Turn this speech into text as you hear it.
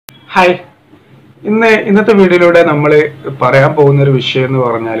Hi. ഇന്നത്തെ വീഡിയോയിലൂടെ നമ്മൾ പറയാൻ പോകുന്ന ഒരു വിഷയം എന്ന്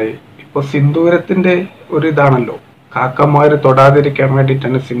പറഞ്ഞാൽ, ഇപ്പോൾ സിന്ദൂരത്തിന്റെ ഒരു ഇതാണല്ലോ, കാക്കമാര് തൊടാതിരിക്കാൻ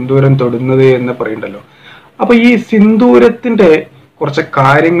വേണ്ടിയിട്ടാണ് സിന്ദൂരം തൊടുന്നത് എന്ന് പറയുന്നുണ്ടല്ലോ. അപ്പൊ ഈ സിന്ദൂരത്തിന്റെ കുറച്ച്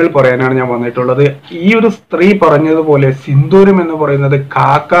കാര്യങ്ങൾ പറയാനാണ് ഞാൻ വന്നിട്ടുള്ളത്. ഈ ഒരു സ്ത്രീ പറഞ്ഞതുപോലെ സിന്ദൂരം എന്ന് പറയുന്നത്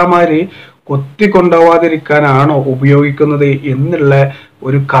കാക്കമാര് കൊത്തിക്കൊണ്ടുപോവാതിരിക്കാനാണോ ഉപയോഗിക്കുന്നത് എന്നുള്ള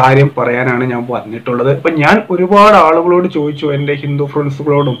ഒരു കാര്യം പറയാനാണ് ഞാൻ വന്നിട്ടുള്ളത്. അപ്പൊ ഞാൻ ഒരുപാട് ആളുകളോട് ചോദിച്ചു, എൻ്റെ ഹിന്ദു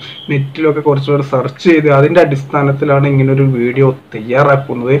ഫ്രണ്ട്സുകളോടും നെറ്റിലൊക്കെ കുറച്ചുകൂടെ സെർച്ച് ചെയ്ത് അതിന്റെ അടിസ്ഥാനത്തിലാണ് ഇങ്ങനെ ഒരു വീഡിയോ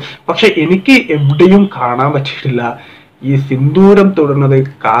തയ്യാറാക്കുന്നത്. പക്ഷെ എനിക്ക് എവിടെയും കാണാൻ പറ്റിയിട്ടില്ല ഈ സിന്ദൂരം തൊടുന്നത്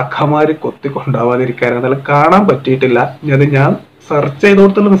കാക്കമാര് കൊത്തിക്കൊണ്ടാവാതിരിക്കാനാണ്. കാണാൻ പറ്റിയിട്ടില്ല. അത് ഞാൻ സെർച്ച്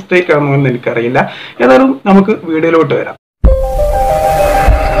ചെയ്തോടത്തുള്ള മിസ്റ്റേക്ക് ആണോ എന്ന് എനിക്കറിയില്ല. ഏതായാലും നമുക്ക് വീഡിയോയിലോട്ട് വരാം.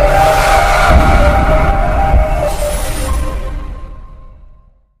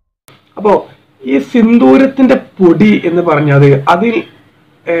 അപ്പോ ഈ സിന്ദൂരത്തിന്റെ പൊടി എന്ന് പറഞ്ഞത് അതിൽ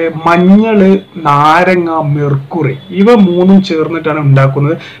മഞ്ഞള്, നാരങ്ങ, മെർക്കുറി ഇവ മൂന്നും ചേർന്നിട്ടാണ്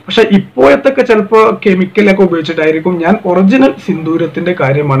ഉണ്ടാക്കുന്നത്. പക്ഷെ ഇപ്പോഴത്തൊക്കെ ചിലപ്പോൾ കെമിക്കലൊക്കെ ഉപയോഗിച്ചിട്ടായിരിക്കും. ഞാൻ ഒറിജിനൽ സിന്ദൂരത്തിന്റെ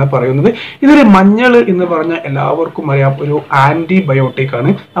കാര്യമാണ് പറയുന്നത്. ഇതൊരു മഞ്ഞൾ എന്ന് പറഞ്ഞാൽ എല്ലാവർക്കും അറിയാം, ഒരു ആന്റിബയോട്ടിക്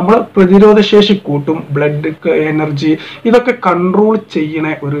ആണ്. നമ്മൾ പ്രതിരോധശേഷി കൂട്ടും, ബ്ലഡ് എനർജി ഇതൊക്കെ കൺട്രോൾ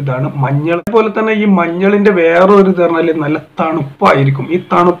ചെയ്യണ ഒരു ഇതാണ് മഞ്ഞൾ. അതുപോലെ തന്നെ ഈ മഞ്ഞളിന്റെ വേറെ ഒരു ഇത് പറഞ്ഞാൽ നല്ല തണുപ്പായിരിക്കും. ഈ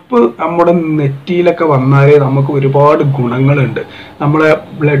തണുപ്പ് നമ്മുടെ നെറ്റിയിലൊക്കെ വന്നാലേ നമുക്ക് ഒരുപാട് ഗുണങ്ങളുണ്ട്. നമ്മളെ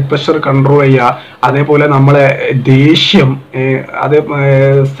ബ്ലഡ് പ്രഷർ കൺട്രോൾ ചെയ്യുക, അതേപോലെ നമ്മളെ ദേഷ്യം, അതേ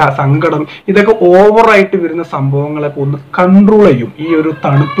സങ്കടം, ഇതൊക്കെ ഓവറായിട്ട് വരുന്ന സംഭവങ്ങളൊക്കെ ഒന്ന് കൺട്രോൾ ചെയ്യും ഈ ഒരു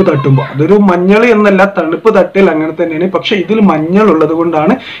തണുപ്പ് തട്ടുമ്പോൾ. അതൊരു മഞ്ഞൾ എന്നല്ല, തണുപ്പ് തട്ടൽ അങ്ങനെ തന്നെയാണ്. പക്ഷെ ഇതിൽ മഞ്ഞൾ ഉള്ളത്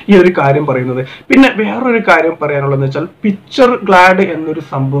കൊണ്ടാണ് ഈ ഒരു കാര്യം പറയുന്നത്. പിന്നെ വേറൊരു കാര്യം പറയാനുള്ളതെന്ന് വെച്ചാൽ പിക്ചർ ഗ്ലാഡ് എന്നൊരു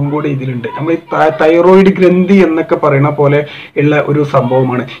സംഭവം കൂടി ഇതിലുണ്ട്. നമ്മൾ ഈ തൈറോയിഡ് ഗ്രന്ഥി എന്നൊക്കെ പറയുന്ന പോലെ ഉള്ള ഒരു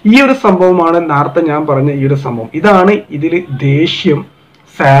സംഭവമാണ്. ഈ ഒരു സംഭവമാണ് നേരത്തെ ഞാൻ പറഞ്ഞ ഈ ഒരു സംഭവം. ഇതാണ് ഇതിൽ ദേഷ്യം,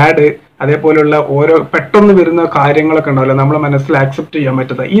 സാഡ്, അതേപോലെയുള്ള ഓരോ പെട്ടെന്ന് വരുന്ന കാര്യങ്ങളൊക്കെ ഉണ്ടാവില്ല, നമ്മളെ മനസ്സിൽ ആക്സെപ്റ്റ് ചെയ്യാൻ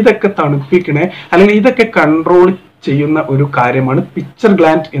പറ്റുന്നത്. ഇതൊക്കെ തണുപ്പിക്കണേ അല്ലെങ്കിൽ ഇതൊക്കെ കൺട്രോൾ ചെയ്യുന്ന ഒരു കാര്യമാണ് പിക്ചർ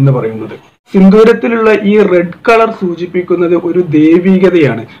ഗ്ലാൻഡ് എന്ന് പറയുന്നത്. സിന്ദൂരത്തിലുള്ള ഈ റെഡ് കളർ സൂചിപ്പിക്കുന്നത് ഒരു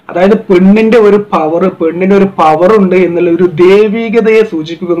ദൈവികതയാണ്. അതായത് പെണ്ണിന്റെ ഒരു പവർ ഉണ്ട് എന്നുള്ള ഒരു ദൈവികതയെ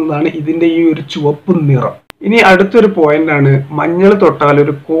സൂചിപ്പിക്കുന്നതാണ് ഇതിന്റെ ഈ ഒരു ചുവപ്പ് നിറം. ഇനി അടുത്തൊരു പോയിന്റ് ആണ്, മഞ്ഞൾ തൊട്ടാൽ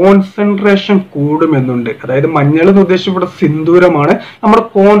ഒരു കോൺസെൻട്രേഷൻ കൂടുമെന്നുണ്ട്. അതായത് മഞ്ഞൾ എന്ന് ഉദ്ദേശിച്ച് ഇവിടെ സിന്ദൂരമാണ്. നമ്മുടെ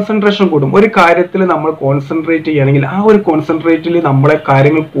കോൺസെൻട്രേഷൻ കൂടും. ഒരു കാര്യത്തിൽ നമ്മൾ കോൺസെൻട്രേറ്റ് ചെയ്യുകയാണെങ്കിൽ ആ ഒരു കോൺസെൻട്രേറ്റിൽ നമ്മളെ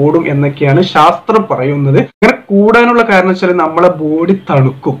കാര്യങ്ങൾ കൂടും എന്നൊക്കെയാണ് ശാസ്ത്രം പറയുന്നത്. അങ്ങനെ കൂടാനുള്ള കാരണം വെച്ചാൽ നമ്മളെ ബോഡി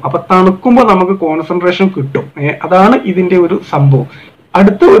തണുക്കും. അപ്പൊ തണുക്കുമ്പോൾ നമുക്ക് കോൺസെൻട്രേഷൻ കിട്ടും. അതാണ് ഇതിന്റെ ഒരു സംഭവം.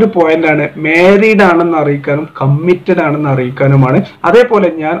 അടുത്ത ഒരു പോയിന്റ് ആണ്, മാരീഡ് ആണെന്ന് അറിയിക്കാനും കമ്മിറ്റഡ് ആണെന്ന് അറിയിക്കാനുമാണ്. അതേപോലെ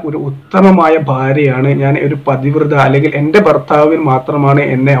ഞാൻ ഒരു ഉത്തമമായ ഭാര്യയാണ്, ഞാൻ ഒരു പതിവ്രത, അല്ലെങ്കിൽ എൻ്റെ ഭർത്താവിന് മാത്രമാണ്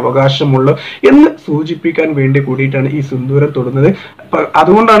എന്നെ അവകാശമുള്ളൂ എന്ന് സൂചിപ്പിക്കാൻ വേണ്ടി കൂടിയിട്ടാണ് ഈ സിന്ദൂരം തൊടുന്നത്.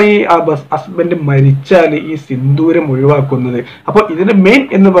 അതുകൊണ്ടാണ് ഈ ഹസ്ബൻഡ് മരിച്ചാൽ ഈ സിന്ദൂരം ഒഴിവാക്കുന്നത്. അപ്പൊ ഇതിന്റെ മെയിൻ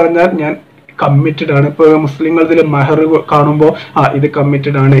എന്ന് പറഞ്ഞാൽ ഞാൻ കമ്മിറ്റഡ് ആണ്. ഇപ്പൊ മുസ്ലിങ്ങൾ ഇതിൽ മെഹർ കാണുമ്പോൾ ഇത്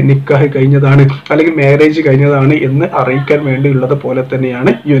കമ്മിറ്റഡ് ആണ്, നിക്കാഹ് കഴിഞ്ഞതാണ് അല്ലെങ്കിൽ മാരേജ് കഴിഞ്ഞതാണ് എന്ന് അറിയിക്കാൻ വേണ്ടിയുള്ളത് പോലെ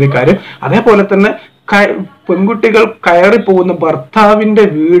തന്നെയാണ് ഈ ഒരു കാര്യം. അതേപോലെ തന്നെ പെൺകുട്ടികൾ കയറി പോകുന്ന ഭർത്താവിന്റെ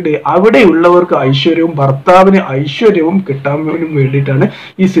വീട്, അവിടെയുള്ളവർക്ക് ഐശ്വര്യവും ഭർത്താവിന് ഐശ്വര്യവും കിട്ടാൻ വേണ്ടിയിട്ടാണ്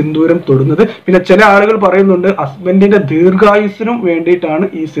ഈ സിന്ദൂരം തൊടുന്നത്. പിന്നെ ചില ആളുകൾ പറയുന്നുണ്ട് ഹസ്ബൻഡിന്റെ ദീർഘായുസിനും വേണ്ടിയിട്ടാണ്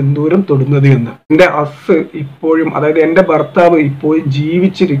ഈ സിന്ദൂരം തൊടുന്നത് എന്ന്. എന്റെ ഹസ് ഇപ്പോഴും, അതായത് എന്റെ ഭർത്താവ് ഇപ്പോഴും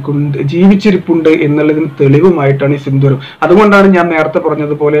ജീവിച്ചിരിപ്പുണ്ട് എന്നുള്ളതിന് തെളിവുമായിട്ടാണ് ഈ സിന്ദൂരം. അതുകൊണ്ടാണ് ഞാൻ നേരത്തെ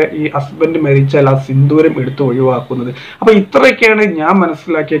പറഞ്ഞതുപോലെ ഈ ഹസ്ബൻഡ് മരിച്ചാൽ ആ സിന്ദൂരം എടുത്ത് ഒഴിവാക്കുന്നത്. അപ്പൊ ഇത്രയൊക്കെയാണ് ഞാൻ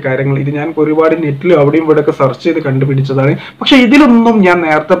മനസ്സിലാക്കിയ കാര്യങ്ങൾ. ഇത് ഞാൻ ഒരുപാട് നെറ്റിലും അവിടെയും ഇവിടെ സെർച്ച് ചെയ്ത് കണ്ടുപിടിച്ചതാണ്. പക്ഷെ ഇതിലൊന്നും ഞാൻ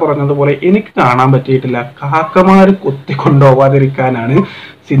നേരത്തെ പറഞ്ഞതുപോലെ എനിക്ക് കാണാൻ പറ്റിയിട്ടില്ല കാക്കമാര് കൊത്തിക്കൊണ്ടുപോവാതിരിക്കാനാണ്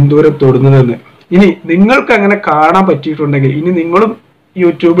സിന്ദൂരം തൊടുന്നതെന്ന്. ഇനി നിങ്ങൾക്ക് അങ്ങനെ കാണാൻ പറ്റിയിട്ടുണ്ടെങ്കിൽ ഇനി നിങ്ങളും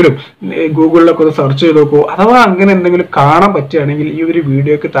യൂട്യൂബിലും ഗൂഗിളിലൊക്കെ ഒന്ന് സെർച്ച് ചെയ്ത് നോക്കൂ. അഥവാ അങ്ങനെ എന്തെങ്കിലും കാണാൻ പറ്റുകയാണെങ്കിൽ ഈ ഒരു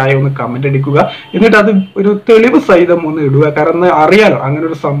വീഡിയോക്ക് താഴെ ഒന്ന് കമന്റ് അടിക്കുക. എന്നിട്ട് അത് ഒരു തെളിവ് സഹിതം ഒന്ന് ഇടുക. കാരണം അറിയാലോ അങ്ങനെ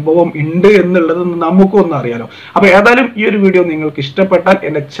ഒരു സംഭവം ഉണ്ട് എന്നുള്ളത് നമുക്കും ഒന്ന് അറിയാലോ. അപ്പൊ ഏതായാലും ഈ ഒരു വീഡിയോ നിങ്ങൾക്ക് ഇഷ്ടപ്പെട്ടാൽ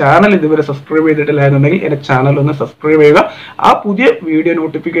എന്റെ ചാനൽ ഇതുവരെ സബ്സ്ക്രൈബ് ചെയ്തിട്ടില്ല എന്നുണ്ടെങ്കിൽ എന്റെ ചാനൽ ഒന്ന് സബ്സ്ക്രൈബ് ചെയ്യുക. ആ പുതിയ വീഡിയോ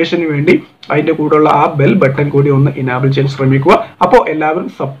നോട്ടിഫിക്കേഷന് വേണ്ടി അതിന്റെ കൂടെയുള്ള ആ ബെൽ ബട്ടൺ കൂടി ഒന്ന് ഇനാബിൾ ചെയ്യാൻ ശ്രമിക്കുക. അപ്പോൾ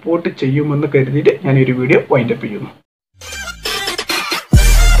എല്ലാവരും സപ്പോർട്ട് ചെയ്യുമെന്ന് കരുതിയിട്ട് ഞാൻ ഈ ഒരു വീഡിയോ വൈൻഡപ്പ് ചെയ്യുന്നു.